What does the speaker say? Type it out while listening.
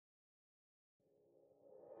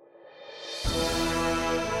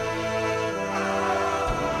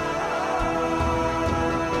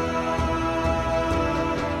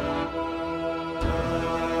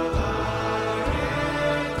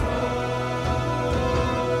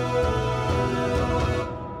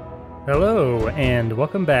Hello, and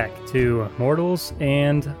welcome back to Mortals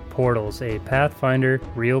and Portals, a Pathfinder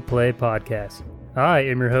real play podcast. I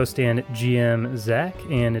am your host and GM, Zach,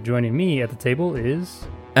 and joining me at the table is...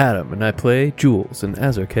 Adam, and I play Jules, an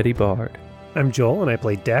Azarketi bard. I'm Joel, and I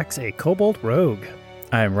play Dex, a kobold rogue.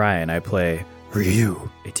 I'm Ryan, I play Ryu,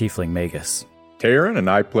 a tiefling magus. Taryn, and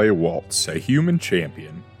I play Waltz, a human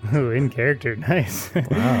champion. Ooh, in character, nice.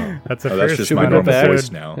 Wow. That's a Oh, first that's just Should my we go normal back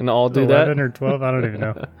voice now. and all do 11 that? or 12, I don't even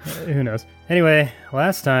know. Who knows? Anyway,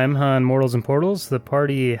 last time on Mortals and Portals, the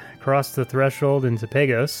party crossed the threshold into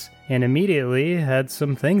Pagos, and immediately had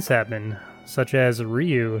some things happen, such as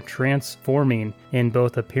Ryu transforming in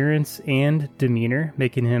both appearance and demeanor,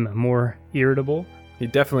 making him more irritable. He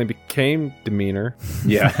definitely became demeanor.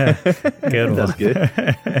 Yeah, Good one. that's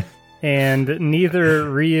good. And neither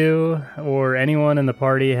Ryu or anyone in the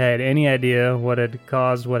party had any idea what had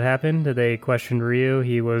caused what happened. They questioned Ryu.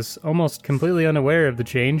 He was almost completely unaware of the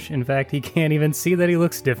change. In fact, he can't even see that he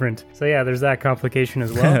looks different. So yeah, there's that complication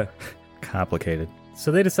as well. Complicated.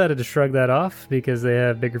 So they decided to shrug that off because they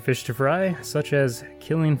have bigger fish to fry, such as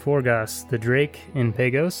killing Forgas, the Drake, in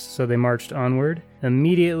Pagos, so they marched onward.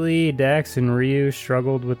 Immediately, Dax and Ryu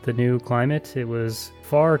struggled with the new climate. It was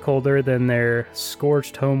far colder than their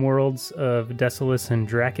scorched homeworlds of Desolus and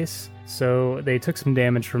Dracus, so they took some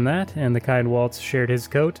damage from that, and the kind Waltz shared his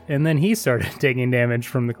coat, and then he started taking damage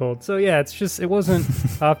from the cold. So yeah, it wasn't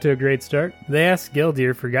off to a great start. They asked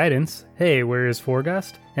Geldir for guidance. Hey, where is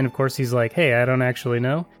Forgast? And of course he's like, hey, I don't actually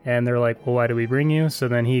know. And they're like, well, why do we bring you? So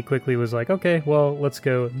then he quickly was like, okay, well, let's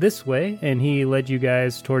go this way. And he led you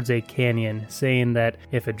guys towards a canyon, saying that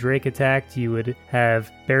if a Drake attacked, you would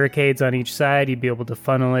have barricades on each side. You'd be able to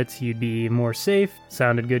funnel it. You'd be more safe.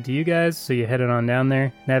 Sounded good to you guys. So you headed on down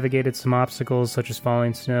there, navigated some obstacles such as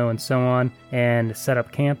falling snow and so on, and set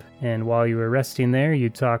up camp. And while you were resting there, you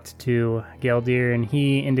talked to Geldir, and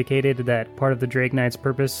he indicated that part of the Drake Knight's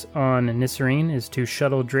purpose on Nisserine is to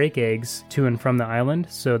shuttle Drake eggs to and from the island.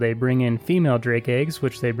 So they bring in female Drake eggs,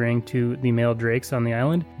 which they bring to the male Drakes on the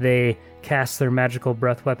island. They cast their magical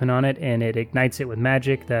breath weapon on it, and it ignites it with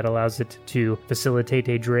magic that allows it to facilitate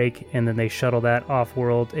a Drake, and then they shuttle that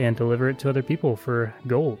off-world and deliver it to other people for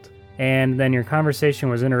gold. And then your conversation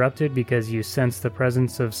was interrupted because you sensed the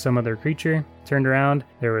presence of some other creature. Turned around,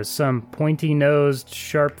 there was some pointy-nosed,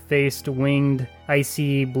 sharp-faced, winged,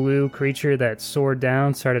 icy blue creature that soared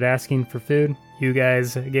down, started asking for food. You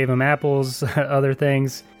guys gave him apples, other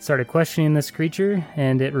things, started questioning this creature,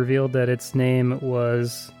 and it revealed that its name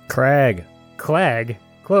was... Crag. Clag.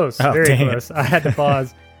 Close, Oh, very dang it. close. I had to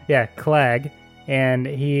pause. Yeah, Clag. And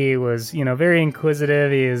he was, very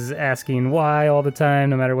inquisitive. He was asking why all the time,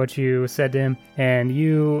 no matter what you said to him. And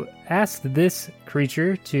you asked this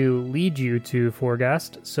creature to lead you to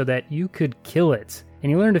Forgast so that you could kill it.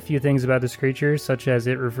 And you learned a few things about this creature, such as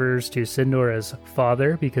it refers to Sindor as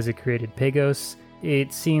father because it created Pagos.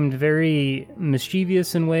 It seemed very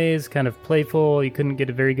mischievous in ways, kind of playful. You couldn't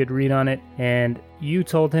get a very good read on it. And you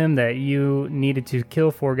told him that you needed to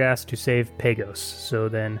kill Forgast to save Pagos. So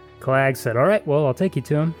then Clag said, all right, well, I'll take you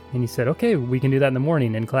to him. And he said, okay, we can do that in the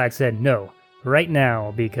morning. And Clag said, no, right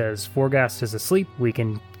now, because Forgast is asleep. We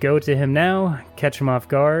can go to him now, catch him off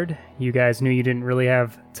guard. You guys knew you didn't really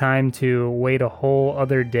have time to wait a whole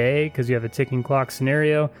other day because you have a ticking clock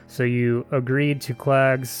scenario. So you agreed to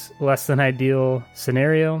Clag's less than ideal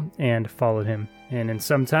scenario and followed him. And in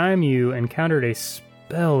some time, you encountered a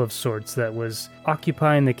spell of sorts that was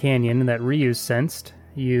occupying the canyon that Ryu sensed.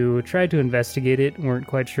 You tried to investigate it, weren't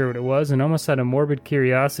quite sure what it was, and almost out of morbid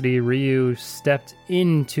curiosity, Ryu stepped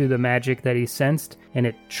into the magic that he sensed, and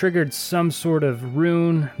it triggered some sort of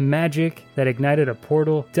rune magic that ignited a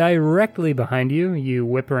portal directly behind you. You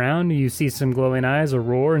whip around, you see some glowing eyes, a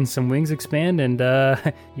roar, and some wings expand, and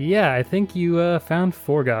yeah, I think you found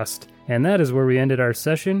Forgast. And that is where we ended our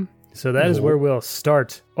session. So that is where we'll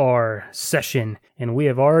start our session, and we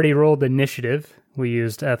have already rolled initiative. We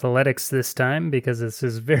used athletics this time because this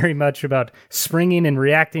is very much about springing and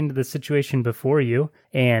reacting to the situation before you.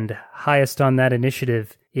 And highest on that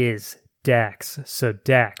initiative is Dax. So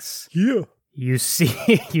Dax, Yeah. you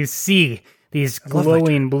see these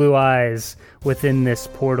glowing blue eyes within this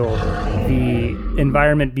portal. The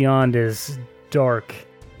environment beyond is dark.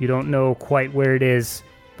 You don't know quite where it is,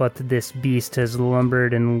 but this beast has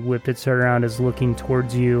lumbered and whipped its head around, is looking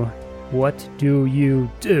towards you. What do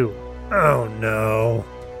you do? Oh no.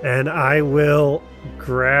 And I will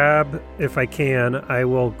grab, if I can, I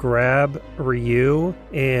will grab Ryu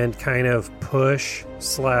and kind of push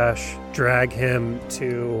 / drag him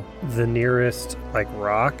to the nearest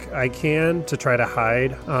rock I can to try to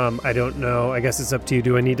hide. I don't know. I guess it's up to you.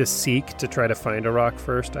 Do I need to seek to try to find a rock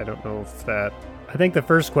first? I don't know if that... I think the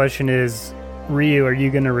first question is, Ryu, are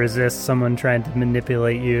you going to resist someone trying to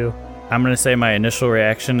manipulate you? I'm going to say my initial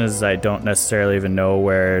reaction is I don't necessarily even know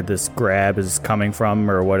where this grab is coming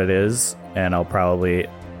from or what it is, and I'll probably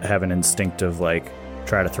have an instinctive,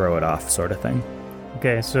 try to throw it off sort of thing.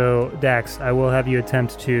 Okay, so Dax, I will have you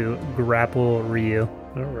attempt to grapple Ryu.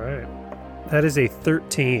 All right. That is a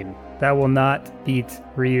 13. That will not beat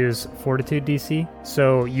Ryu's Fortitude DC.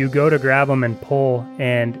 So you go to grab him and pull,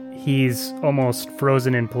 and he's almost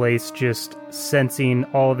frozen in place, just sensing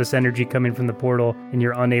all of this energy coming from the portal, and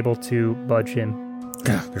you're unable to budge him.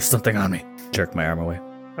 There's something on me. Jerk my arm away.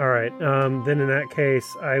 All right. Then in that case,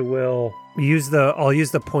 I'll use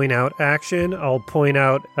the point out action. I'll point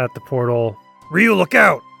out at the portal, Ryu, look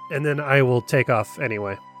out! And then I will take off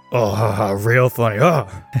anyway. Oh, haha, real funny. Oh.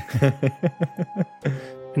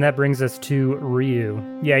 And that brings us to Ryu.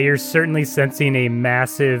 Yeah, you're certainly sensing a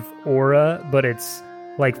massive aura, but it's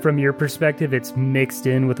from your perspective, it's mixed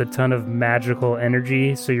in with a ton of magical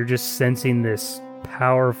energy. So you're just sensing this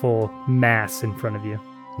powerful mass in front of you.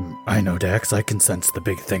 I know, Dax. I can sense the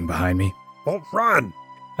big thing behind me. Oh, run!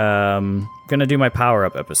 Gonna do my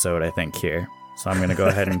power-up episode, I think, here. So I'm gonna go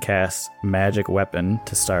ahead and cast Magic Weapon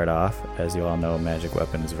to start off. As you all know, Magic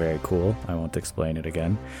Weapon is very cool. I won't explain it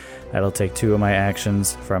again. That'll take 2 of my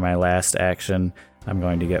actions. For my last action, I'm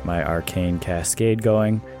going to get my Arcane Cascade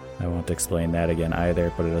going. I won't explain that again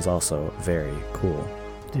either, but it is also very cool.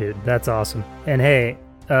 Dude, that's awesome. And hey,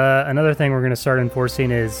 another thing we're going to start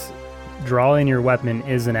enforcing is drawing your weapon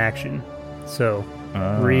is an action. So,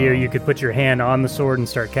 Ryu, you could put your hand on the sword and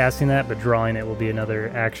start casting that, but drawing it will be another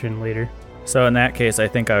action later. So in that case, I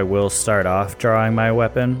think I will start off drawing my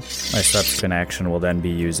weapon. My subsequent action will then be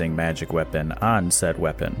using Magic Weapon on said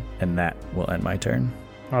weapon, and that will end my turn.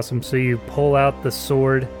 Awesome. So you pull out the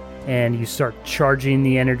sword, and you start charging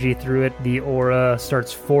the energy through it. The aura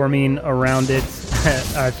starts forming around it.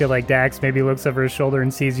 I feel like Dax maybe looks over his shoulder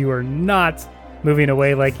and sees you are not moving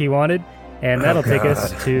away like he wanted. And that'll take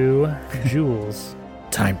us to Jules.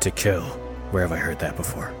 Time to kill. Where have I heard that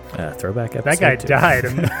before? Throwback episode. That guy died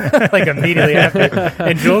immediately after.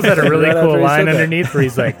 And Jules had a really cool line underneath where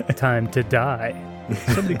he's like, time to die.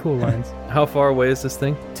 So many cool lines. How far away is this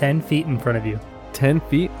thing? 10 feet in front of you. 10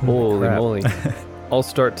 feet? Holy crap. moly. I'll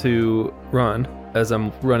start to run. As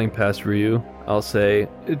I'm running past Ryu, I'll say,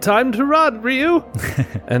 time to run, Ryu!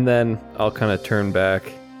 And then I'll kind of turn back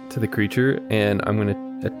to the creature, and I'm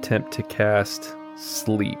going to attempt to cast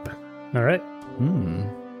Sleep. All right.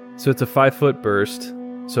 So it's a 5-foot burst.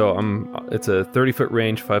 So it's a 30-foot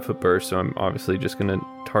range, 5-foot burst. So I'm obviously just going to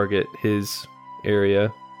target his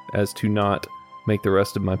area as to not make the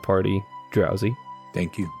rest of my party drowsy.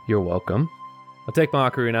 Thank you. You're welcome. I'll take my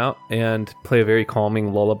ocarina out and play a very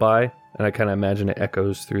calming lullaby. And I kind of imagine it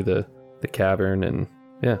echoes through the cavern and,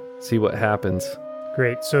 see what happens.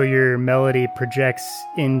 Great. So your melody projects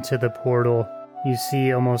into the portal. You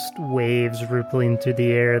see almost waves rippling through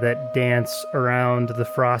the air that dance around the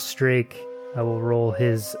frost drake. I will roll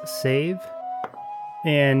his save.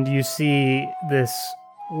 And you see this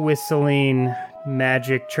whistling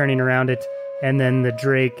magic churning around it. And then the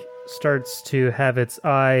drake starts to have its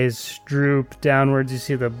eyes droop downwards. You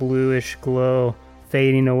see the bluish glow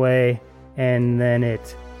fading away. And then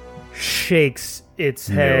it shakes its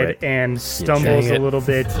head and stumbles a little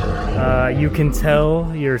bit. You can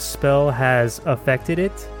tell your spell has affected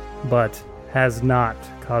it, but has not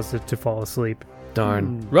caused it to fall asleep.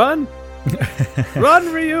 Darn. Run!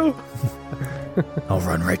 Run, Ryu! I'll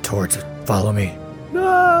run right towards it. Follow me.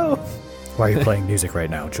 No! Why are you playing music right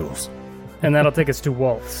now, Jules? And that'll take us to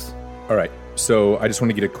Waltz. All right. So I just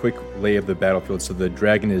want to get a quick lay of the battlefield. So the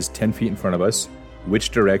dragon is 10 feet in front of us.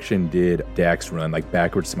 Which direction did Dax run? Like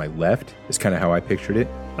backwards to my left? Is kind of how I pictured it.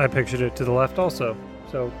 I pictured it to the left also.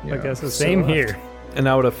 So I guess it's Same to the left. here. And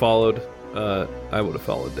I would have followed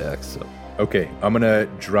Dax, so. Okay, I'm going to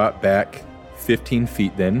drop back 15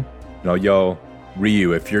 feet then. And I'll yell,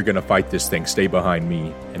 Ryu, if you're going to fight this thing, stay behind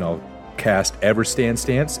me. And I'll cast Everstand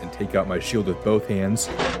Stance and take out my shield with both hands.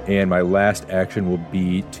 And my last action will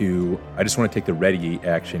be I just want to take the ready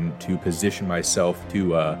action to position myself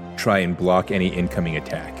to try and block any incoming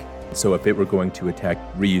attack. So if it were going to attack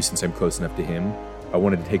Ryu, since I'm close enough to him, I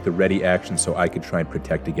wanted to take the ready action so I could try and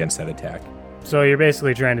protect against that attack. So you're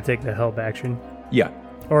basically trying to take the help action. Yeah.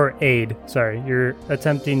 Or aid, sorry. You're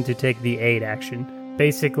attempting to take the aid action.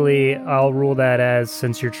 Basically, I'll rule that as,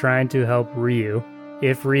 since you're trying to help Ryu,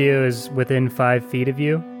 if Ryu is within 5 feet of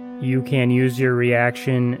you, you can use your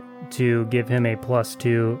reaction to give him a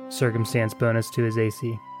 +2 circumstance bonus to his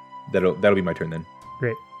AC. That'll be my turn then.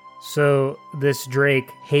 Great. So this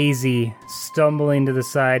drake, hazy, stumbling to the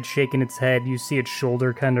side, shaking its head. You see its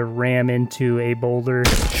shoulder kind of ram into a boulder,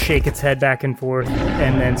 shake its head back and forth,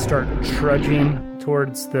 and then start trudging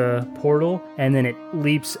towards the portal. And then it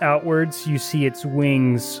leaps outwards. You see its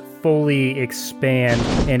wings fully expand,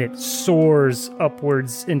 and it soars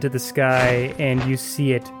upwards into the sky, and you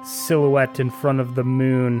see it silhouette in front of the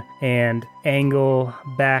moon and angle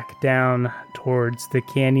back down towards the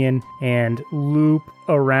canyon and loop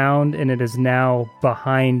around, and it is now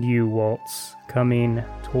behind you, Waltz, coming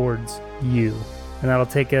towards you. And that'll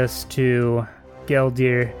take us to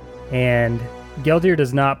Geldir, and Geldir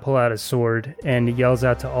does not pull out his sword and yells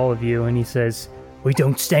out to all of you, and he says, "We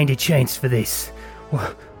don't stand a chance for this.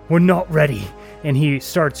 We're not ready." And he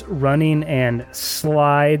starts running and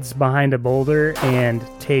slides behind a boulder and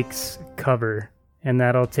takes cover. And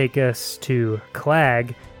that'll take us to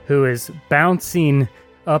Clag, who is bouncing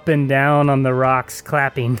up and down on the rocks,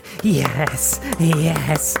 clapping, "Yes,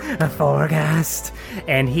 yes, a Forghast."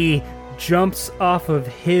 And he jumps off of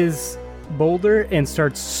his boulder and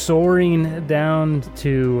starts soaring down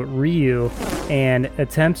to Ryu and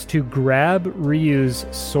attempts to grab Ryu's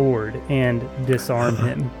sword and disarm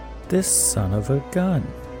him. This son of a gun.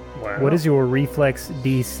 Wow. What is your reflex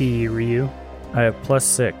DC, Ryu? I have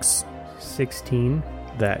 +6. 16.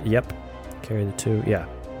 That, yep. Carry the 2, yeah.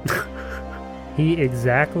 He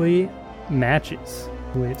exactly matches,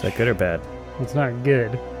 which Is that good or bad? it's not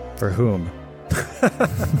good. For whom?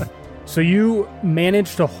 So you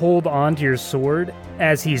manage to hold onto your sword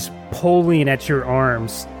as he's pulling at your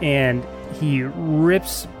arms, and he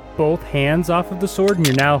rips both hands off of the sword, and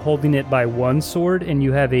you're now holding it by one sword, and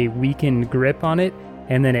you have a weakened grip on it,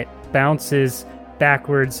 and then it bounces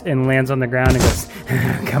backwards and lands on the ground and goes,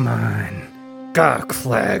 "Come on." God,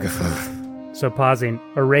 flag. So pausing.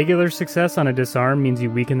 A regular success on a disarm means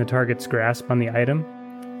you weaken the target's grasp on the item.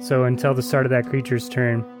 So until the start of that creature's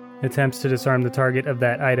turn, attempts to disarm the target of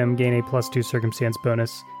that item gain a +2 circumstance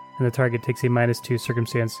bonus, and the target takes a -2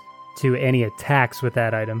 circumstance to any attacks with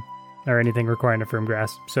that item, or anything requiring a firm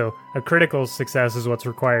grasp. So a critical success is what's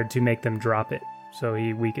required to make them drop it. So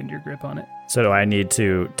he weakened your grip on it. So do I need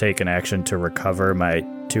to take an action to recover my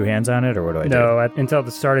 2 hands on it, or what do I do? No, until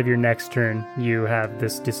the start of your next turn, you have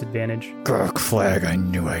this disadvantage. Gurk flag, I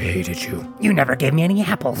knew I hated you. You never gave me any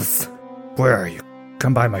apples. Where are you?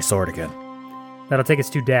 Come by my sword again. That'll take us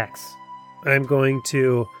to Dax. I'm going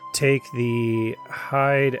to take the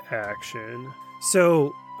hide action.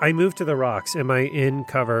 So I move to the rocks. Am I in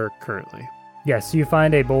cover currently? Yes, you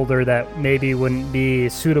find a boulder that maybe wouldn't be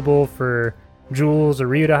suitable for Jules or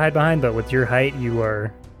Ryu to hide behind, but with your height, you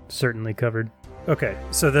are certainly covered. Okay,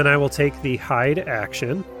 so then I will take the hide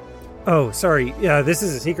action. Oh, sorry. Yeah, this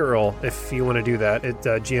is a secret roll. If you want to do that, it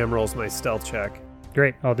GM rolls my stealth check.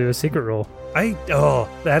 Great, I'll do a secret roll.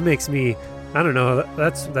 That makes me. I don't know.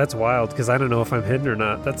 That's wild because I don't know if I'm hidden or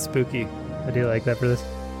not. That's spooky. I do like that for this.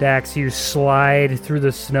 Dax, you slide through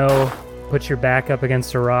the snow, put your back up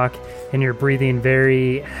against a rock, and you're breathing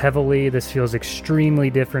very heavily. This feels extremely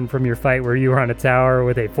different from your fight where you were on a tower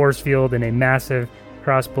with a force field and a massive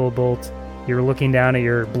crossbow bolt. You're looking down at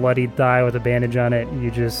your bloodied thigh with a bandage on it.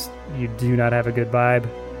 You do not have a good vibe,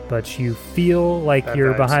 but you feel like Bad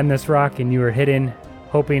you're vibes. behind this rock and you are hidden,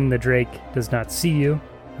 hoping the Drake does not see you.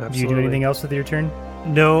 Absolutely. Do you do anything else with your turn?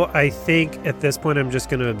 No, I think at this point I'm just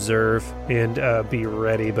going to observe and be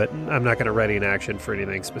ready, but I'm not going to ready an action for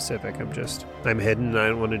anything specific. I'm hidden and I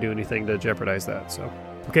don't want to do anything to jeopardize that. So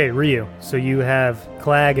Okay, Ryu. So you have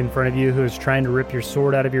Clag in front of you who is trying to rip your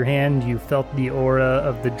sword out of your hand. You felt the aura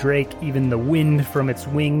of the Drake, even the wind from its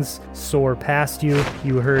wings soar past you.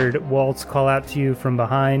 You heard Waltz call out to you from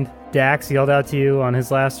behind. Dax yelled out to you on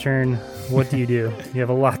his last turn. What do? You have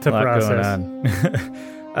a lot to process.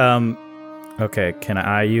 Going on. Okay, can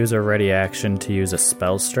I use a ready action to use a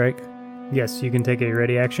spell strike? Yes, you can take a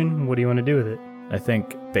ready action. What do you want to do with it? I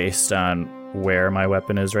think based on where my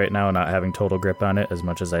weapon is right now, not having total grip on it, as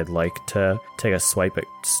much as I'd like to take a swipe at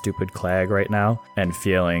stupid Clag right now, and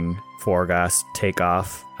feeling Forghast take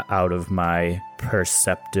off out of my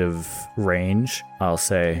perceptive range, I'll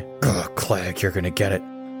say, Clag, you're gonna get it.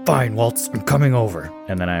 Fine, Waltz, I'm coming over.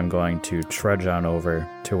 And then I'm going to trudge on over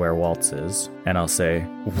to where Waltz is, and I'll say,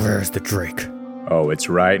 where's the Drake? Oh, it's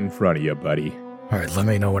right in front of you, buddy. All right, let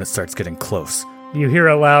me know when it starts getting close. You hear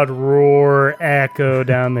a loud roar echo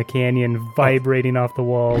down the canyon, vibrating off the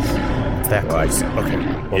walls. It's that close. Okay,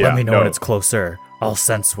 well, Yeah, let me know no. when it's closer. I'll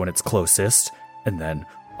sense when it's closest, and then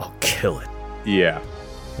I'll kill it. Yeah.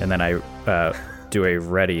 And then I do a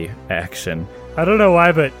ready action. I don't know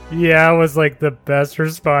why, but yeah was like the best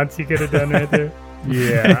response you could have done right there.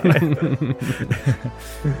 Yeah.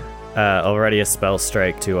 already a spell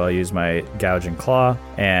strike too. I'll use my Gouging Claw,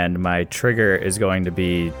 and my trigger is going to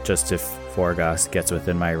be just if Forgost gets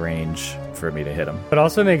within my range for me to hit him. It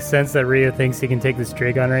also makes sense that Ryu thinks he can take this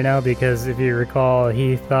Drake on right now because if you recall,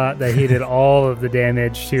 he thought that he did all of the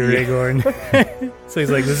damage to Rhaegorn. So he's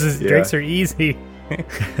like, Drakes are easy.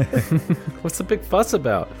 What's the big fuss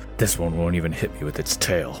about? This one won't even hit me with its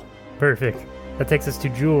tail. Perfect. That takes us to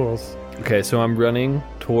Jules. Okay, so I'm running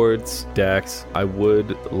towards Dax. I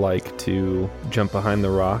would like to jump behind the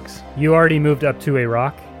rocks. You already moved up to a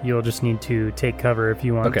rock. You'll just need to take cover if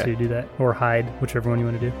you want Okay. to do that, or hide, whichever one you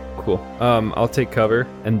want to do. Cool. I'll take cover,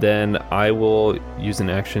 and then I will use an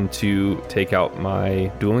action to take out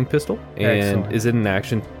my dueling pistol. And Excellent. is it an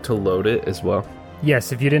action to load it as well?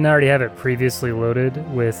 Yes, if you didn't already have it previously loaded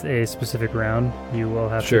with a specific round, you will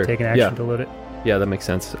have Sure, to take an action yeah. to load it. Yeah, that makes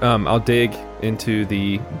sense. I'll dig into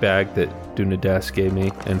the bag that Dunadas gave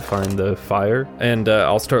me and find the fire, and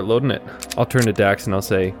I'll start loading it. I'll turn to Dax and I'll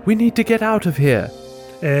say, "We need to get out of here."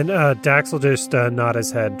 And Dax will just nod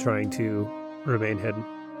his head, trying to remain hidden.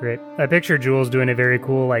 Great. I picture Jules doing a very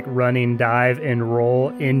cool, like, running dive and roll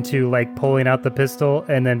into, like, pulling out the pistol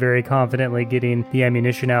and then very confidently getting the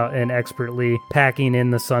ammunition out and expertly packing in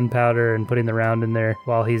the sun powder and putting the round in there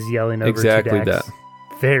while he's yelling over Exactly to Dax. that.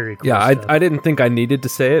 Very cool Yeah, stuff. I didn't think I needed to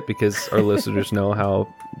say it because our listeners know how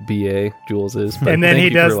BA Jules is. But And then thank he you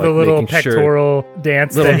does for, the like, little making sure. pectoral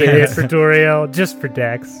dance Little that he did dance. for Toriel, just for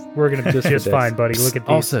Dax. We're going to Just for just Dax. fine, buddy. Look at these.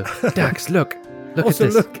 Also, Dax, look Also,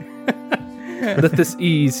 at this. Let this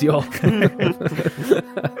ease your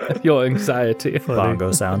your anxiety.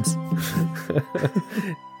 Bongo sounds.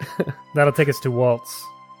 That'll take us to Waltz.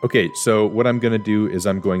 Okay, so what I'm going to do is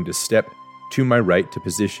I'm going to step to my right to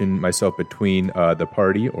position myself between the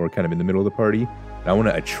party, or kind of in the middle of the party. And I want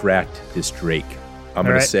to attract this Drake. I'm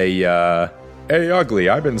going right. to say, hey, Ugly,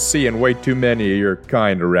 I've been seeing way too many of your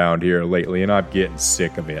kind around here lately, and I'm getting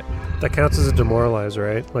sick of it. That counts as a demoralize,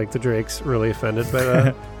 right? Like the Drake's really offended by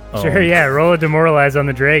that. Sure, yeah. Roll a demoralize on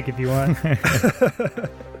the Drake if you want.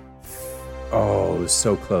 Oh,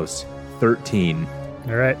 so close. 13.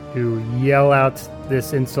 All right. You yell out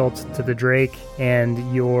this insult to the Drake,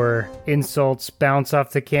 and your insults bounce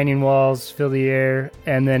off the canyon walls, fill the air,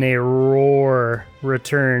 and then a roar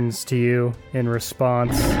returns to you in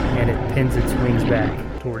response, and it pins its wings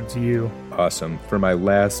back towards you. Awesome. For my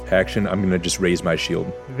last action, I'm going to just raise my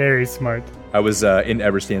shield. Very smart. I was in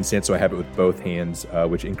Everstand stance, so I have it with both hands,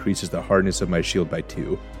 which increases the hardness of my shield by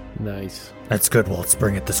 2. Nice. That's good, Waltz.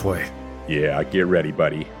 Bring it this way. Yeah, get ready,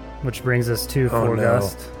 buddy. Which brings us to Oh, no.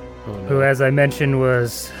 Forgost, who, as I mentioned,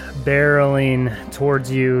 was barreling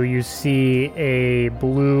towards you. You see a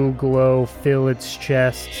blue glow fill its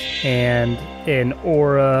chest, and an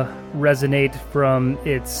aura resonate from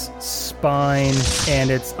its spine,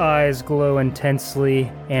 and its eyes glow intensely,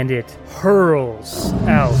 and it hurls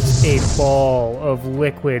out a ball of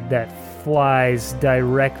liquid that flies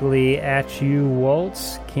directly at you,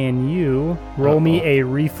 Waltz. Can you roll me a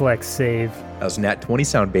reflex save? How's Nat 20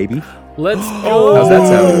 sound, baby? Let's Oh, how's that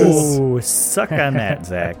sound? Oh, suck on that,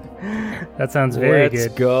 Zach. That sounds very Let's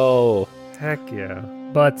good. go. Heck yeah.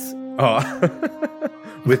 But Oh,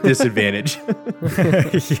 with disadvantage.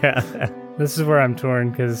 Yeah. this is where I'm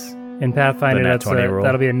torn, because in Pathfinder, The nat that's 20 roll.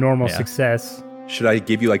 that'll be a normal Yeah. success. Should I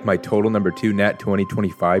give you like my total number 2, Nat 20,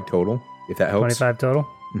 25 total? If that helps. 25 total.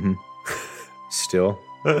 Still.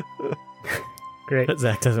 Great.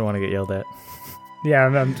 Zach doesn't want to get yelled at. Yeah,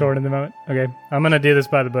 I'm torn in the moment. Okay, I'm gonna do this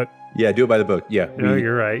by the book. Yeah, do it by the book. Yeah. No,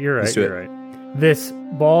 you're right. You're right. Let's do You're it. right. This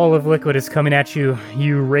ball of liquid is coming at you.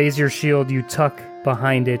 You raise your shield, you tuck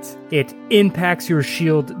behind it. It impacts your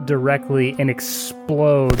shield directly and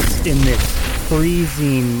explodes in this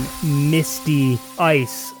freezing, misty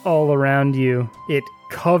ice all around you. It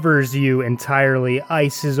covers you entirely.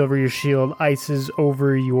 Ice is over your shield, ice is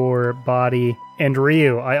over your body. And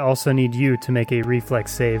Ryu, I also need you to make a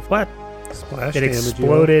reflex save. What? Splash It damage.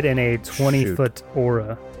 exploded in a 20-foot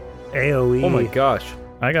aura. AoE. Oh my gosh.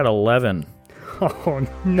 I got 11. Oh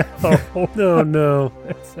no. No, no.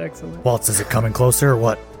 That's excellent. Waltz, is it coming closer or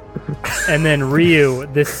what? And then Ryu,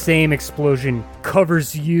 this same explosion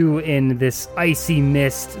covers you in this icy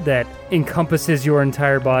mist that encompasses your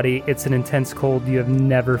entire body. It's an intense cold you have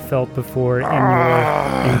never felt before in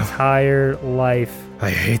your entire life. I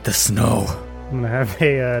hate the snow. I'm gonna have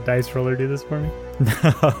a dice roller do this for me.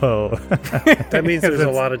 No. That means there's a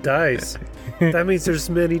lot of dice. That means there's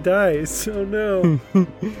many dice. Oh no.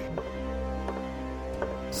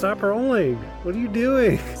 Stop rolling. What are you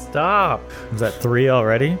doing? Stop. Is that 3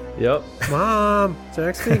 already? Yep. Mom,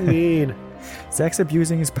 Zach's being mean. Zach's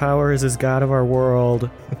abusing his power as his god of our world.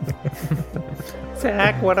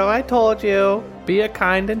 Zach, what have I told you? Be a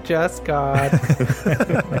kind and just God.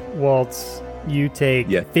 Waltz, you take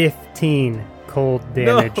Yeah. 15 cold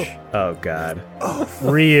damage. Oh, God.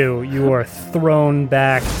 Ryu, you are thrown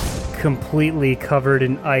back, completely covered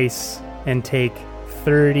in ice, and take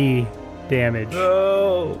 30 damage.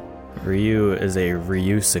 No. Ryu is a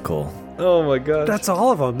Ryusicle. Oh my gosh. That's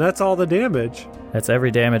all of them. That's all the damage. That's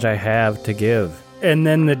every damage I have to give. And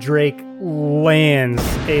then the Drake lands.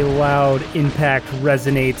 A loud impact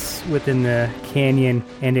resonates within the canyon,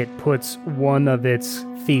 and it puts one of its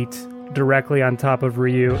feet directly on top of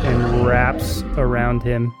Ryu and wraps around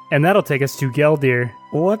him. And that'll take us to Geldir.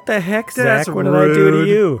 What the heck, That's Zach? What did I do to rude.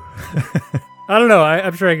 you? I don't know.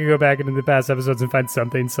 I'm sure I could go back into the past episodes and find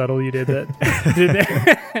something subtle you did that.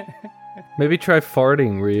 did Maybe try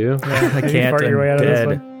farting, Ryu. I Maybe can't. fart your way I'm out of this dead.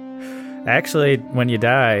 one. Actually, when you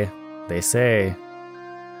die, they say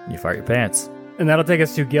you fart your pants. And that'll take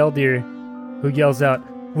us to Geldir, who yells out,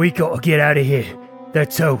 "We gotta get out of here. They're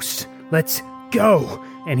toast. Let's go."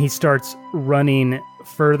 And he starts running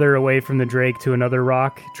further away from the Drake to another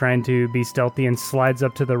rock, trying to be stealthy, and slides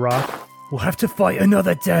up to the rock. "We'll have to fight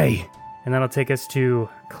another day." And that'll take us to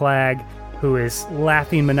Clag, who is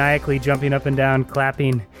laughing maniacally, jumping up and down,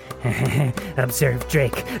 clapping. "Observe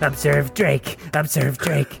Drake, observe Drake, observe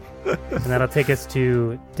Drake." And that'll take us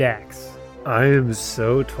to Dax. I am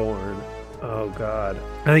so torn. Oh god.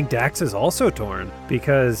 I think Dax is also torn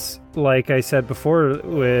because, like I said before,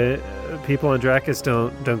 people on Drakus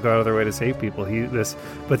don't go out of their way to save people.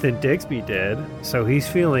 But then Digsby did, so he's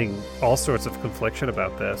feeling all sorts of confliction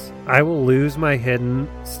about this. I will lose my hidden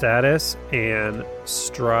status and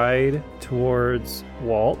stride towards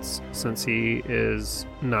Waltz since he is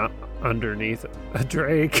not underneath a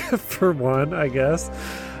Drake for one, I guess.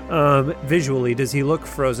 Visually, does he look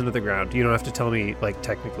frozen to the ground? You don't have to tell me, like,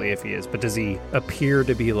 technically if he is, but does he appear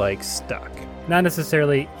to be, like, stuck? Not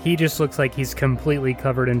necessarily. He just looks like he's completely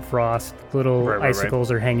covered in frost. Little Right.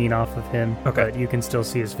 icicles are hanging off of him, Okay. but you can still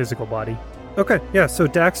see his physical body. Okay, yeah, so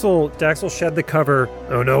Dax will shed the cover.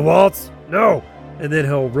 "Oh no, Waltz! No!" And then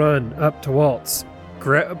he'll run up to Waltz,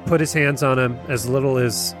 put his hands on him as little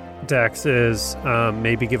as Dax is,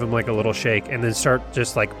 maybe give him, like, a little shake, and then start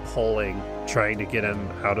just, like, pulling, trying to get him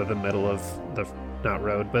out of the middle of the, not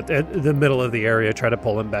road, but the middle of the area, try to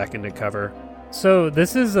pull him back into cover. So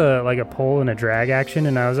this is like a pull and a drag action,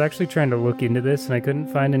 and I was actually trying to look into this, and I couldn't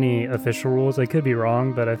find any official rules. I could be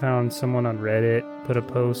wrong, but I found someone on Reddit put a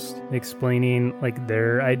post explaining like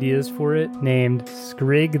their ideas for it, named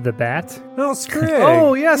Skrig the Bat. Oh, Scrig!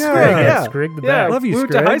 Oh, yeah, Scrig, yeah. Skrig the Yeah, Bat. Love you, we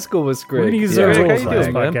went to Scrig. high school with Scrig. We're gonna use Yeah. their Scrig, rules how on you this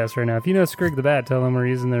doing, man? podcast right now. If you know Skrig the Bat, tell them we're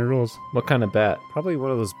using their rules. What kind of bat? Probably one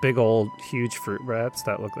of those big old huge fruit rats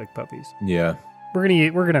that look like puppies. Yeah.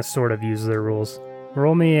 We're gonna sort of use their rules.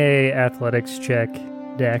 Roll me a athletics check,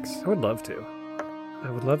 Dex. I would love to. I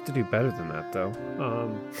would love to do better than that, though.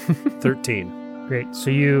 13. Great. So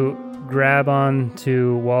you grab on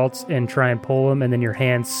to Waltz and try and pull him, and then your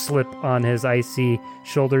hands slip on his icy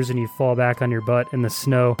shoulders and you fall back on your butt in the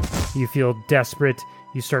snow. You feel desperate.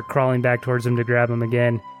 You start crawling back towards him to grab him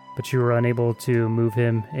again, but you were unable to move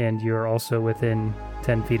him, and you're also within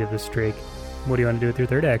 10 feet of this Drake. What do you want to do with your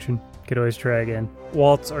third action? Could always try again.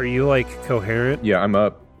 Waltz, are you, like, coherent? Yeah, I'm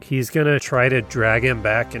up. He's gonna try to drag him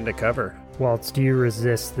back into cover. Waltz, do you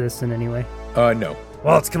resist this in any way? No.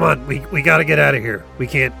 Waltz, come on. We gotta get out of here. We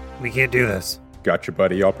can't do this. Gotcha,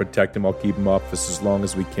 buddy. I'll protect him. I'll keep him off us as long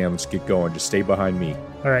as we can. Let's get going. Just stay behind me.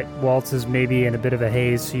 All right, Waltz is maybe in a bit of a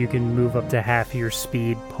haze, so you can move up to half your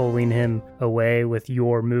speed, pulling him away with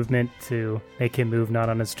your movement to make him move not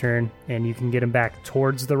on his turn, and you can get him back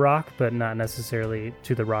towards the rock, but not necessarily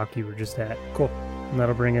to the rock you were just at. Cool. And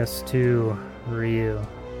that'll bring us to Ryu.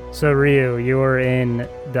 So Ryu, you're in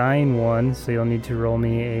Dying 1, so you'll need to roll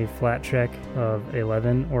me a flat check of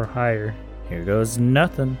 11 or higher. Here goes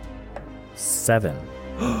nothing. 7.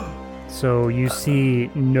 So you see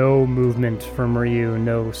no movement from Ryu,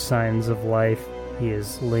 no signs of life. He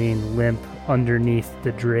is laying limp underneath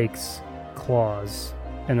the Drake's claws.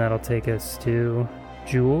 And that'll take us to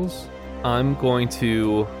Jules. I'm going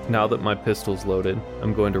to, now that my pistol's loaded,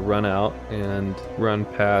 I'm going to run out and run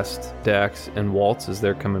past Dax and Waltz as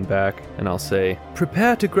they're coming back, and I'll say,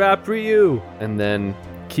 "Prepare to grab Ryu!" And then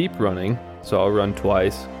keep running. So I'll run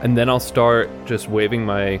twice, and then I'll start just waving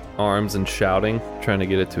my arms and shouting, trying to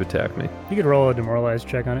get it to attack me. You could roll a demoralized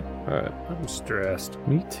check on it. All right. I'm stressed.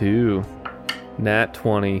 Me too. Nat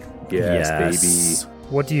 20. Yes, baby.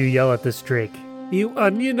 What do you yell at this Drake? You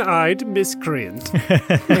onion-eyed miscreant.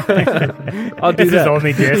 I'll do Is his that.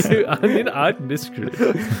 only diss? I mean, I'd miscreant.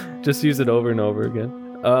 Just use it over and over again.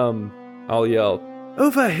 I'll yell,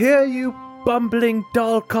 "Over here, you bumbling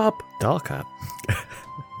doll cop!" Doll cop. I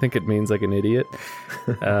think it means like an idiot.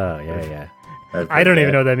 Oh, yeah. I don't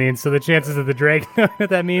even know what that means, so the chances of the Drake knowing what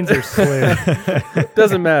that means are slim.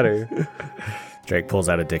 Doesn't matter. Drake pulls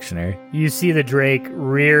out a dictionary. You see the Drake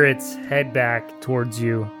rear its head back towards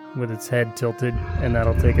you with its head tilted, and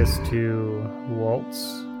that'll take us to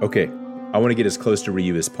Waltz. Okay, I want to get as close to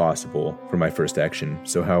Ryu as possible for my first action.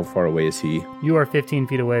 So how far away is he? You are 15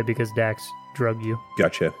 feet away because Dax drugged you.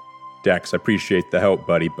 Gotcha. Dax, I appreciate the help,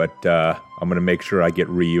 buddy, but I'm going to make sure I get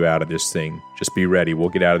Ryu out of this thing. Just be ready. We'll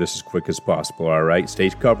get out of this as quick as possible, all right? Stay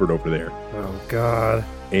covered over there. Oh, God.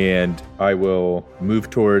 And I will move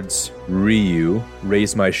towards Ryu,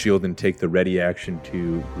 raise my shield, and take the ready action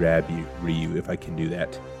to grab you, Ryu, if I can do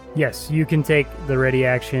that. Yes, you can take the ready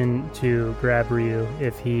action to grab Ryu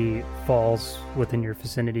if he falls within your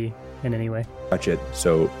vicinity in any way. Gotcha.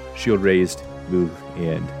 So shield raised, move,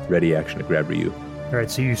 and ready action to grab Ryu. All right,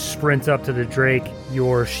 so you sprint up to the Drake.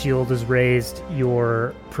 Your shield is raised.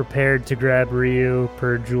 You're prepared to grab Ryu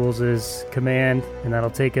per Jules's command, and that'll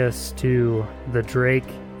take us to the Drake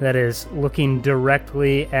that is looking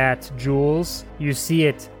directly at Jules. You see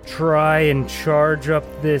it try and charge up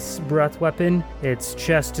this breath weapon. Its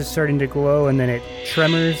chest is starting to glow, and then it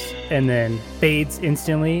tremors and then fades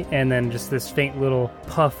instantly, and then just this faint little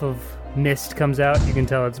puff of mist comes out. You can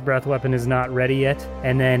tell its breath weapon is not ready yet.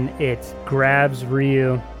 And then it grabs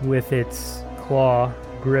Ryu with its claw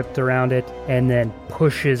gripped around it and then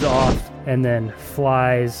pushes off and then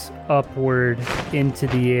flies upward into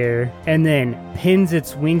the air and then pins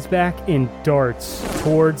its wings back and darts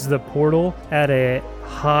towards the portal at a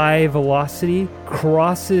high velocity,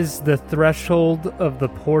 crosses the threshold of the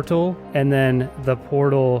portal, and then the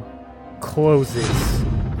portal closes.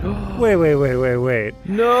 Wait.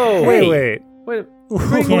 No. Wait. Wait. You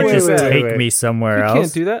Bring can't me just back. take me somewhere You else.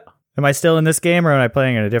 can't do that. Am I still in this game or am I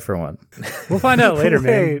playing in a different one? We'll find out later,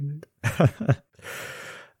 man.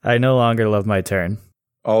 I no longer love my turn.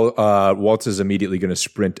 Waltz is immediately going to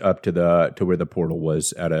sprint up to where the portal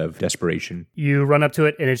was out of desperation. You run up to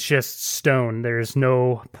it, and it's just stone. There's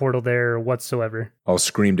no portal there whatsoever. I'll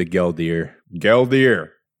scream to Geldir. Geldir,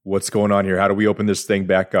 what's going on here? How do we open this thing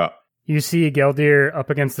back up? You see Geldir up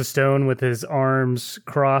against the stone with his arms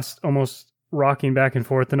crossed, almost rocking back and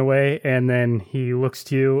forth in a way, and then he looks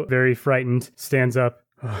to you, very frightened, stands up.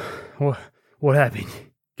 What happened?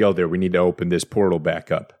 Geldir, we need to open this portal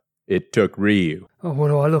back up. It took Ryu. Oh, what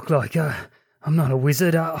do I look like? I'm not a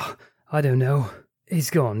wizard. I don't know. He's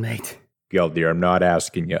gone, mate. Geldir, I'm not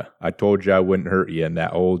asking you. I told you I wouldn't hurt you, and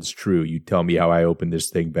that holds true. You tell me how I open this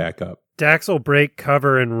thing back up. Dax will break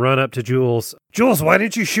cover and run up to Jules. Jules, why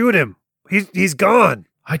didn't you shoot him? He's gone.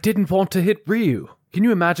 I didn't want to hit Ryu. Can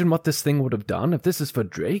you imagine what this thing would have done if this is for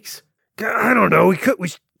Drakes? I don't know. We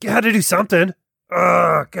had to do something.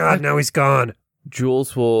 Oh, God, now he's gone.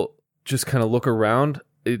 Jules will just kind of look around.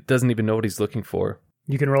 It doesn't even know what he's looking for.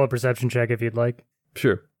 You can roll a perception check if you'd like.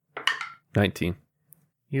 Sure. 19.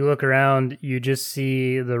 You look around, you just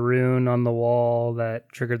see the rune on the wall that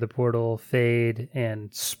triggered the portal fade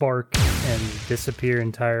and spark and disappear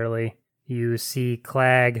entirely. You see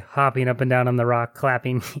Clag hopping up and down on the rock,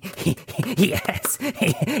 clapping, yes,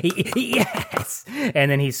 yes. And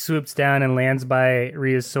then he swoops down and lands by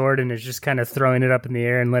Ryu's sword and is just kind of throwing it up in the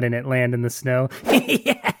air and letting it land in the snow.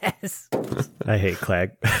 Yes. I hate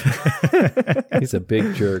Clag. He's a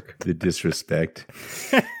big jerk. The disrespect.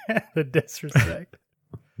 The disrespect.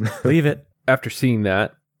 Leave it. After seeing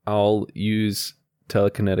that, I'll use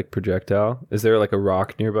telekinetic projectile. Is there like a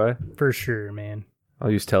rock nearby? For sure, man. I'll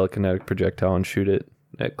use telekinetic projectile and shoot it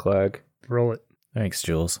at Clag. Roll it. Thanks,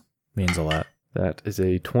 Jules. Means a lot. That is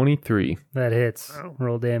a 23. That hits.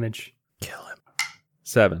 Roll damage. Kill him.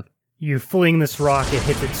 7. You fling this rock, it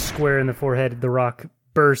hits it square in the forehead. The rock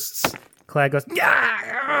bursts. Clag goes,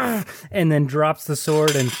 "Yeah!" and then drops the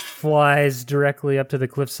sword and flies directly up to the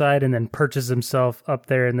cliffside and then perches himself up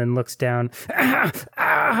there and then looks down.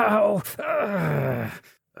 Ow!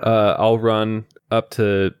 I'll run up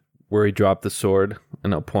to where he dropped the sword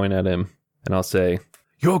and I'll point at him and I'll say,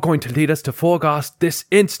 "You're going to lead us to Forgast this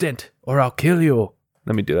instant or I'll kill you."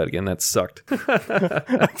 Let me do that again. That sucked.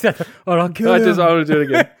 Or I'll kill I you. just want to do it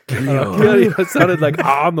again. Kill you. It sounded like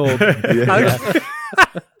Arnold.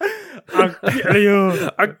 I'll kill you.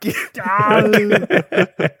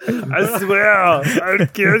 I swear, I'll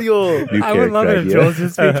kill you. New I would love it if character Joel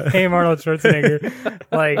just became Arnold Schwarzenegger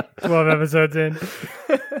like 12 episodes in.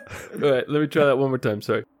 All right, let me try that one more time.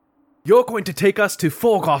 Sorry. You're going to take us to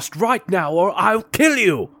Forgast right now or I'll kill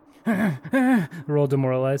you. Roll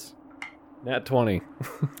demoralize. Nat 20.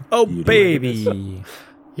 Oh, baby.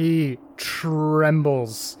 He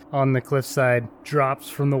trembles on the cliffside, drops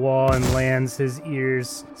from the wall and lands. His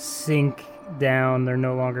ears sink down. They're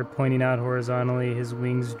no longer pointing out horizontally. His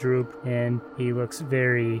wings droop, and he looks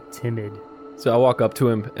very timid. So I'll walk up to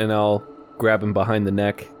him and I'll grab him behind the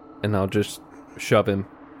neck and I'll just shove him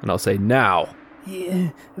and I'll say, now. Yeah,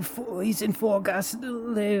 he's in Forgast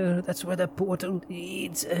Lair. That's where the portal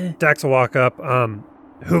leads. Dax will walk up.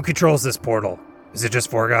 Who controls this portal? Is it just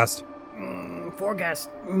Forgast? Forgast.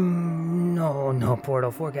 No, portal.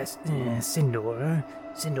 Forgast. Sindor.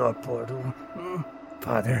 Sindor portal.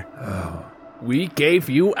 Father. We gave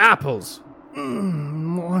you apples.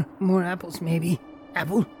 More apples, maybe.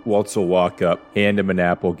 Apple? Waltz will walk up, hand him an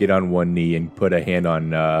apple, get on one knee, and put a hand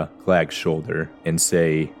on Clag's shoulder and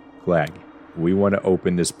say, Clag, we want to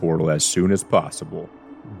open this portal as soon as possible.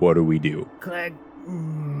 What do we do? Clag.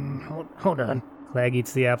 Hold on. Clag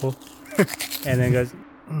eats the apple and then goes,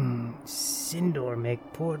 Sindor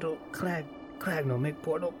make portal. Clag no make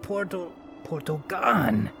portal. Portal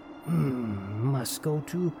gone. Must go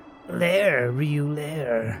to Lair, Ryu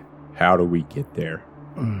Lair. How do we get there?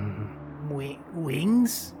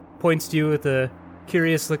 Wings? points to you with a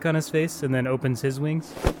curious look on his face, and then opens his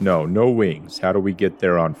wings. No wings. How do we get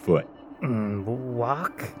there on foot?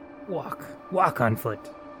 Walk on foot.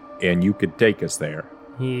 And you could take us there.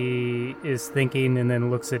 He is thinking and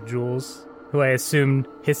then looks at Jules, who I assume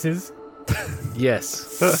hisses,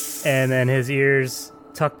 Yes. and then his ears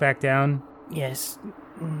tuck back down. Yes.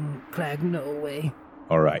 Clag, no way.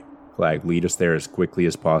 All right, Clag, lead us there as quickly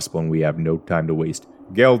as possible, and we have no time to waste.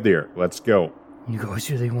 Geldir, let's go. You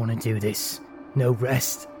guys really want to do this? No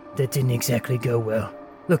rest? That didn't exactly go well.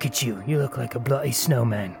 Look at you. You look like a bloody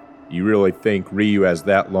snowman. You really think Ryu has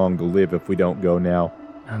that long to live if we don't go now?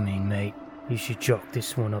 I mean, mate, you should chalk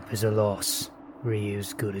this one up as a loss.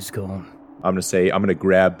 Ryu's good as gone. I'm gonna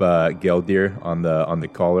grab Geldir on the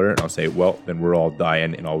collar, and I'll say, well, then we're all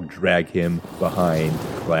dying, and I'll drag him behind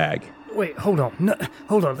Clag. Wait, hold on. No,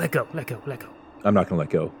 hold on. Let go. I'm not gonna let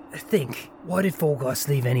go. Think, why did Forgast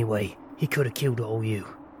leave anyway? He could have killed all you.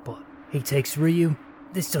 But he takes Ryu?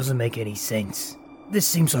 This doesn't make any sense. This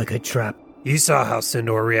seems like a trap. You saw how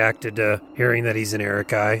Sindor reacted to hearing that he's an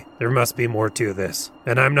Erikai. There must be more to this,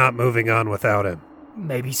 and I'm not moving on without him.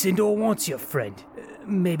 Maybe Sindor wants your friend.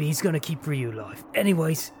 Maybe he's gonna keep Ryu alive.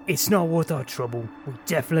 Anyways, it's not worth our trouble. We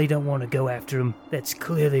definitely don't want to go after him. That's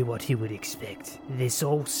clearly what he would expect. This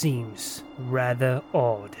all seems rather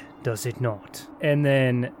odd, does it not? And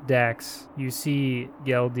then, Dax, you see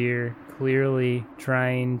Geldir clearly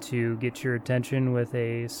trying to get your attention with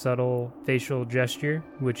a subtle facial gesture,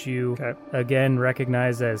 which you again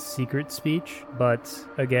recognize as secret speech, but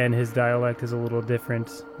again, his dialect is a little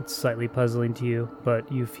different. It's slightly puzzling to you,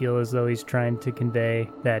 but you feel as though he's trying to convey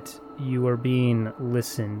that you are being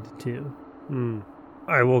listened to.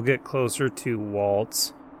 I will get closer to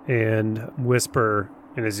Waltz and whisper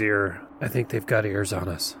in his ear, I think they've got ears on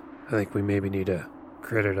us. I think we maybe need a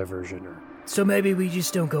critter diversion. So maybe we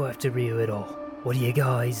just don't go after Ryu at all. What do you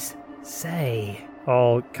guys say?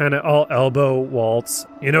 I'll elbow Waltz.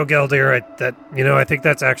 Geldir, I think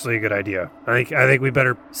that's actually a good idea. I think we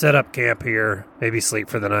better set up camp here, maybe sleep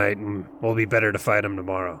for the night, and we'll be better to fight him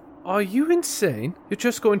tomorrow. Are you insane? You're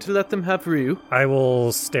just going to let them have Ryu? I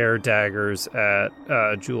will stare daggers at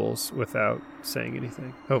Jules without saying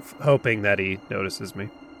anything, hoping that he notices me.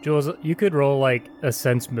 Jules, you could roll like a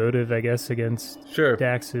sense motive, I guess, against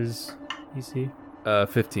Dax's DC.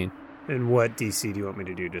 15. And what DC do you want me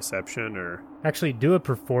to do? Deception or? Actually, do a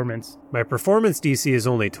performance. My performance DC is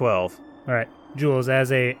only 12. All right. Jules,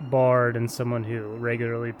 as a bard and someone who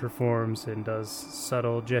regularly performs and does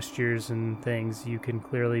subtle gestures and things, you can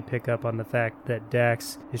clearly pick up on the fact that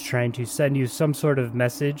Dax is trying to send you some sort of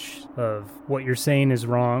message of what you're saying is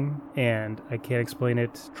wrong, and I can't explain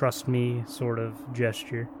it, trust me sort of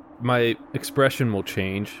gesture. My expression will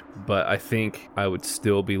change, but I think I would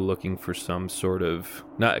still be looking for some sort of,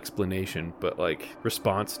 not explanation, but like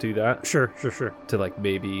response to that. Sure. To like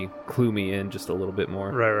maybe clue me in just a little bit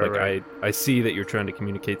more. Right. I see that you're trying to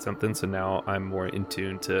communicate something, so now I'm more in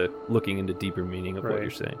tune to looking into deeper meaning of what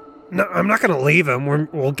you're saying. No, I'm not going to leave him.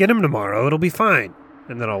 We'll get him tomorrow. It'll be fine.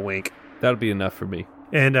 And then I'll wink. That'll be enough for me.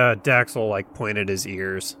 And Dax will point at his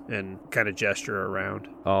ears and kind of gesture around.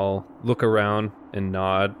 I'll look around and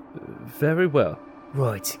nod. Very well.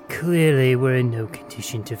 Right, clearly we're in no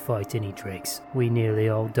condition to fight any drakes. We nearly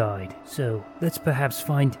all died. So let's perhaps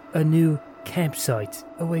find a new campsite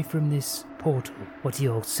away from this portal. What do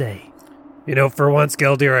you all say? For once,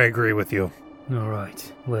 Geldir, I agree with you. All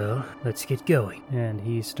right, well, let's get going. And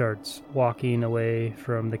he starts walking away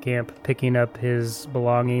from the camp, picking up his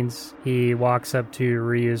belongings. He walks up to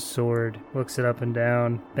Ryu's sword, looks it up and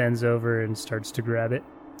down, bends over and starts to grab it.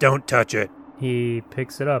 Don't touch it. He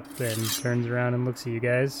picks it up and turns around and looks at you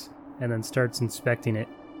guys and then starts inspecting it.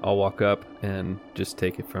 I'll walk up and just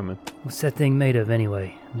take it from him. What's that thing made of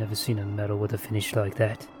anyway? Never seen a metal with a finish like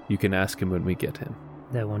that. You can ask him when we get him.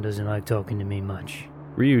 That one doesn't like talking to me much.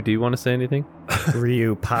 Ryu, do you want to say anything?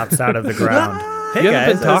 Ryu pops out of the ground. Hey You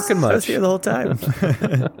haven't guys, been talking I was much. here the whole time.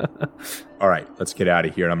 All right, let's get out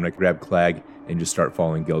of here. I'm going to grab Clag and just start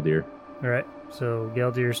following Gildir. All right, so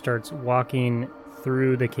Geldir starts walking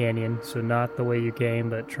through the canyon, so not the way you came,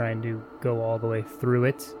 but trying to go all the way through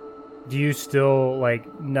it. Do you still,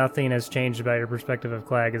 nothing has changed about your perspective of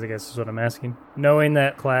Clag, I guess is what I'm asking? Knowing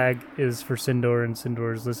that Clag is for Sindor and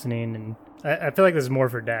Sindor is listening, and I feel like this is more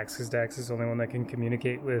for Dax, because Dax is the only one that can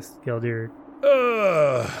communicate with Geldir.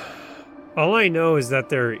 All I know is that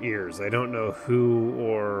there are ears. I don't know who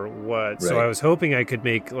or what. So Right. I was hoping I could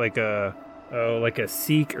make like a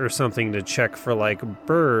seek or something to check for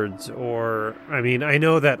birds or I mean, I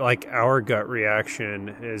know that our gut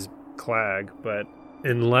reaction is Clag, but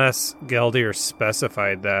unless Geldir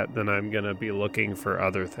specified that, then I'm going to be looking for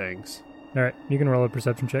other things. All right, you can roll a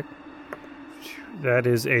perception check. That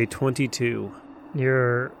is a 22.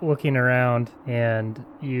 You're looking around and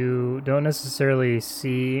you don't necessarily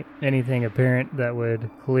see anything apparent that would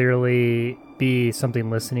clearly be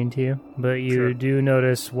something listening to you, but you Sure. do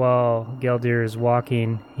notice while Geldir is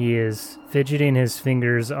walking, he is fidgeting his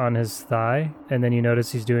fingers on his thigh, and then you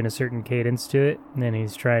notice he's doing a certain cadence to it, and then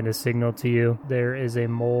he's trying to signal to you there is a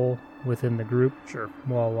mole within the group Sure.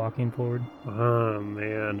 while walking forward. Oh,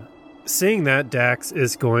 man. Seeing that, Dax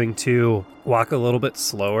is going to walk a little bit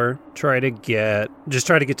slower, try to get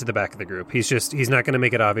to the back of the group. He's not going to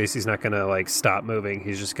make it obvious. He's not going to stop moving.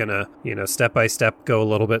 He's just going to, step by step go a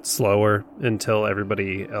little bit slower until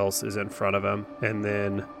everybody else is in front of him. And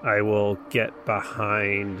then I will get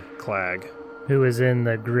behind Clag. Who is in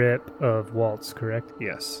the grip of Waltz, correct?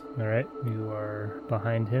 Yes. All right, you are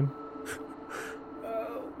behind him.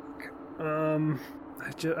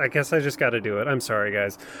 I guess I just got to do it. I'm sorry,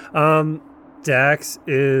 guys. Dax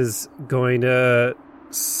is going to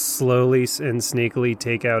slowly and sneakily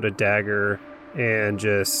take out a dagger and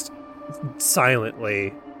just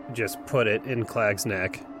silently just put it in Clag's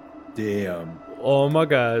neck. Damn. Oh my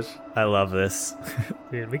gosh. I love this.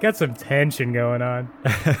 Dude, we got some tension going on.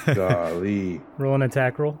 Golly. Roll an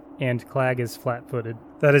attack roll, and Clag is flat-footed.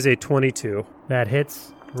 That is a 22. That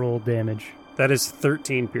hits, roll damage. That is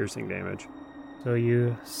 13 piercing damage. So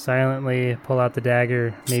you silently pull out the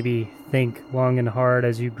dagger, maybe think long and hard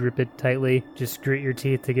as you grip it tightly, just grit your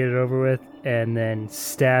teeth to get it over with, and then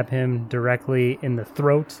stab him directly in the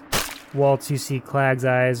throat. Waltz, you see Clag's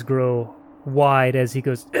eyes grow wide as he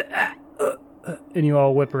goes, and you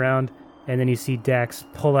all whip around, and then you see Dax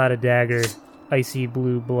pull out a dagger. Icy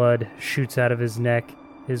blue blood shoots out of his neck.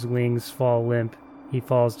 His wings fall limp. He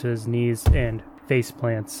falls to his knees and face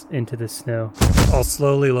plants into the snow. I'll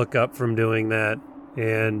slowly look up from doing that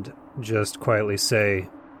and just quietly say,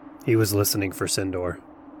 he was listening for Sindor.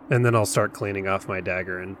 And then I'll start cleaning off my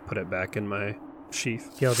dagger and put it back in my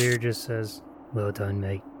sheath. Geldir just says, Well done,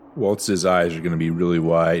 mate. Waltz's eyes are going to be really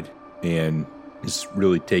wide and is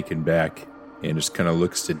really taken back and just kind of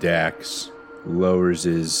looks to Dax, lowers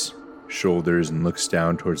his shoulders and looks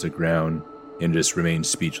down towards the ground and just remains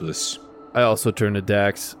speechless. I also turn to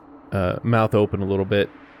Dax, mouth open a little bit,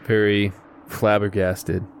 very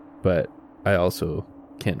flabbergasted, but I also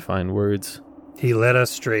can't find words. He led us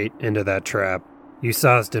straight into that trap. You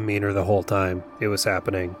saw his demeanor the whole time it was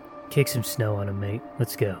happening. Kick some snow on him, mate.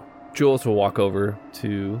 Let's go. Jules will walk over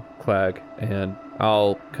to Clag, and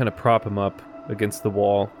I'll kind of prop him up against the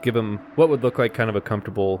wall, give him what would look like kind of a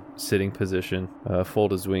comfortable sitting position,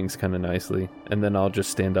 fold his wings kind of nicely, and then I'll just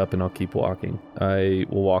stand up and I'll keep walking. I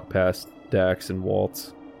will walk past Dax and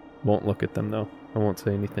Waltz. Won't look at them, though. I won't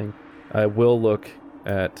say anything. I will look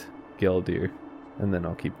at Geldir, and then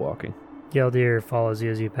I'll keep walking. Geldir follows you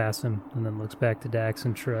as you pass him, and then looks back to Dax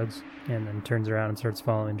and shrugs, and then turns around and starts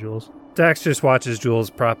following Jules. Dax just watches Jules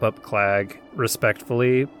prop up Clag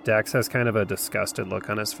respectfully. Dax has kind of a disgusted look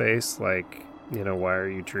on his face, like, why are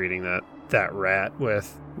you treating that rat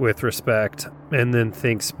with respect? And then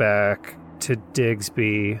thinks back to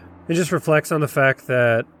Digsby and just reflects on the fact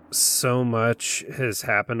that so much has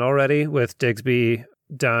happened already with Digsby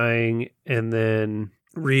dying and then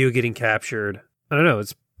Ryu getting captured. I don't know,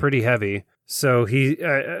 it's pretty heavy. So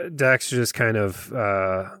Dax just kind of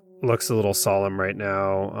looks a little solemn right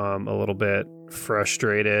now, a little bit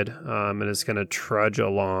frustrated, and is going to trudge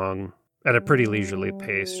along at a pretty leisurely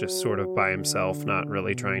pace, just sort of by himself, not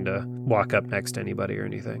really trying to walk up next to anybody or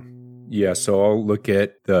anything. Yeah, so I'll look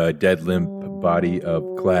at the dead limp body of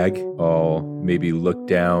Clag. I'll maybe look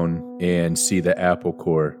down and see the apple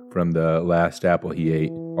core from the last apple he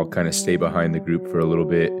ate. I'll kind of stay behind the group for a little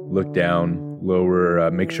bit, look down,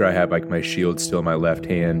 lower, make sure I have like my shield still in my left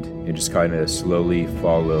hand, and just kind of slowly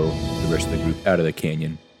follow the rest of the group out of the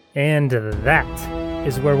canyon. And that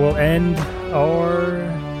is where we'll end our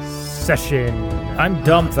session. I'm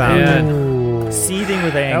dumbfounded. Ooh. Seething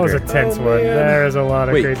with anger. That was a tense one. There's a lot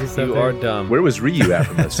of Wait, crazy stuff. You there. are dumb. Where was Ryu at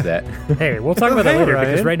from this of that? Hey, we'll talk about that later because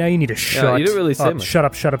Ryan. right now you need to shut you didn't really say up. much. Shut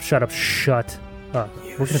up.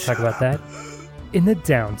 We're going to talk about that in the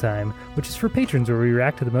downtime, which is for patrons where we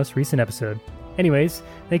react to the most recent episode. Anyways,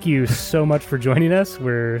 thank you so much for joining us.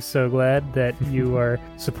 We're so glad that you are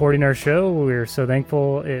supporting our show. We're so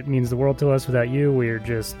thankful. It means the world to us. Without you, we're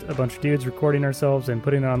just a bunch of dudes recording ourselves and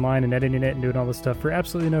putting it online and editing it and doing all this stuff for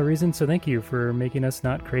absolutely no reason. So thank you for making us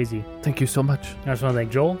not crazy. Thank you so much. I just want to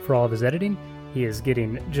thank Joel for all of his editing. He is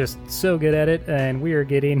getting just so good at it, and we are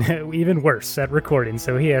getting even worse at recording,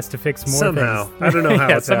 so he has to fix more Somehow. things. I don't know how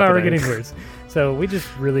yeah, it's somehow happening. we're getting worse. So we just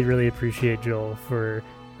really, really appreciate Joel for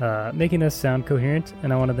making us sound coherent,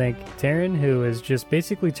 and I want to thank Taryn, who is just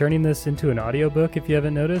basically turning this into an audiobook, if you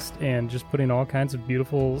haven't noticed, and just putting all kinds of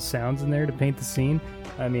beautiful sounds in there to paint the scene.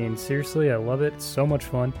 I mean, seriously, I love it. It's so much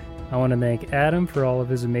fun. I want to thank Adam for all of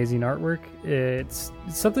his amazing artwork. It's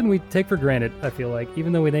something we take for granted, I feel like,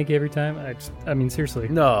 even though we thank you every time. I mean, seriously.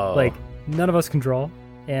 No. Like, none of us can draw,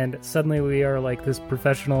 and suddenly we are like this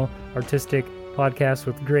professional, artistic podcast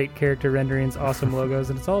with great character renderings, awesome logos,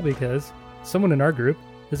 and it's all because someone in our group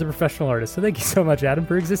is a professional artist. So thank you so much, Adam,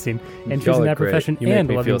 for existing and Y'all choosing are that great. profession You make and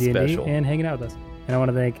me loving feel D&D special. and hanging out with us. And I want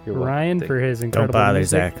to thank You're welcome. Ryan Thank for his incredible Don't bother,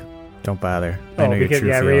 music. Zach. Don't bother. I Oh, know your because true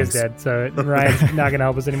Ray is feelings. dead, so Ryan's not going to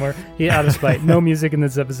help us anymore. He out of spite. No music in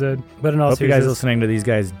this episode. But in all Hope you guys seriousness, listening to these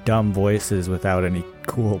guys' dumb voices without any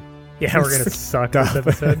cool. yeah, we're going to suck this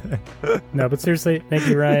episode. No, but seriously, thank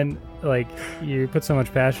you, Ryan. Like, you put so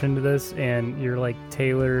much passion into this, and you're like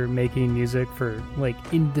tailor making music for like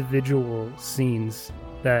individual scenes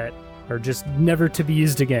that are just never to be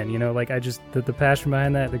used again. You know, like the passion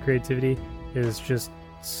behind that, the creativity is just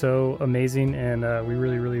so amazing, and we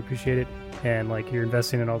really, really appreciate it. And like, you're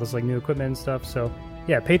investing in all this like new equipment and stuff. So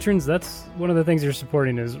yeah, patrons, that's one of the things you're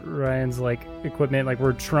supporting is Ryan's like equipment. Like,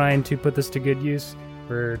 we're trying to put this to good use.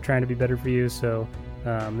 We're trying to be better for you. So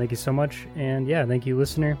thank you so much. And yeah, thank you,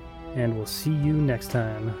 listener. And we'll see you next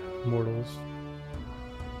time, mortals.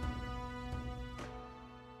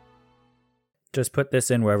 Just put this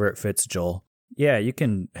in wherever it fits, Joel. Yeah, you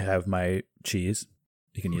can have my cheese.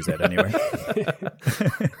 You can use that anywhere.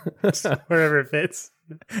 Wherever it fits.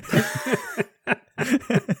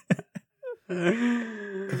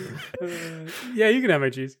 Yeah, you can have my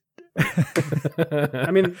cheese.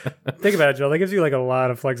 I mean, think about it, Joel. That gives you like a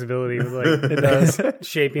lot of flexibility with like it does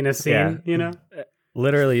shaping a scene, Yeah. you know?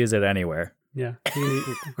 Literally use it anywhere. Yeah.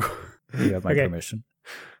 You have my Okay. permission.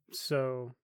 So